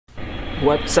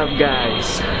What's up,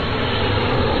 guys?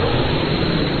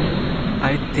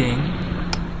 I think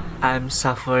I'm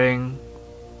suffering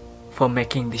for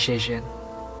making decision.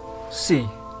 See,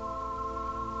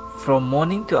 from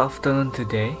morning to afternoon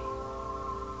today,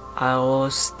 I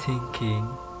was thinking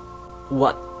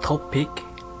what topic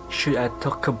should I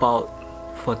talk about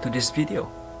for today's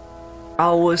video.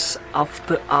 Hours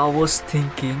after hours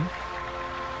thinking,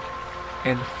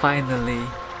 and finally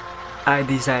I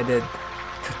decided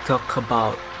to talk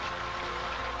about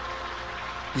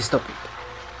this topic: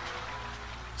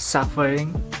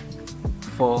 suffering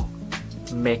for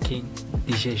making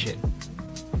decision.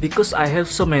 Because I have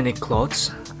so many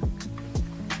clothes,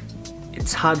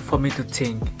 it's hard for me to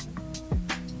think,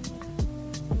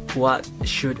 what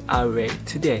should I wear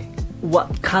today?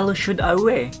 What color should I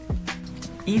wear?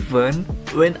 Even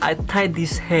when I tied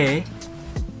this hair,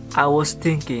 I was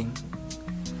thinking,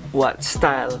 what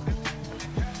style?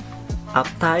 Up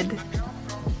tied,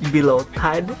 below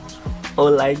tied,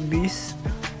 or like this,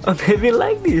 or maybe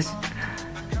like this.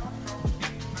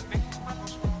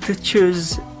 To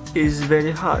choose is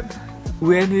very hard.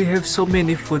 When we have so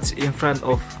many foods in front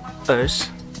of us,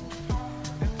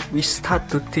 we start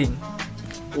to think,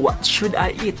 what should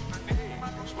I eat?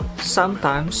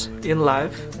 Sometimes in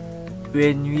life,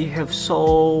 when we have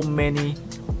so many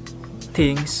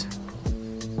things,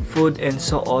 food and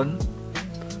so on,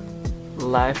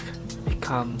 life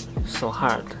becomes so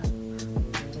hard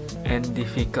and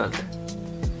difficult.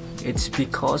 It's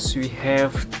because we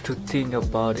have to think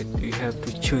about it, we have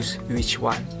to choose which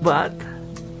one. But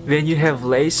when you have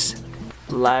less,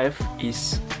 life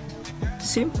is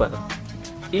simple.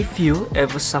 If you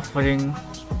ever suffering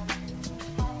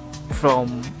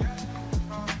from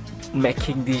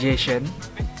making decision,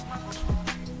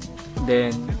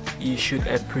 then you should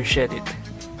appreciate it.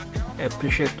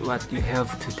 Appreciate what you have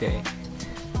today,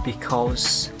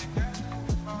 because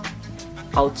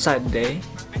outside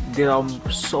there are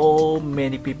so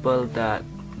many people that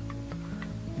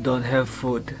don't have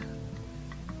food,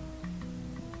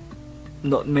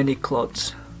 not many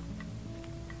clothes,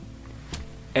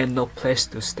 and no place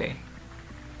to stay.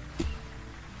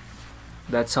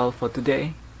 That's all for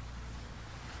today.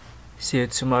 See you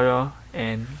tomorrow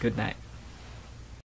and good night.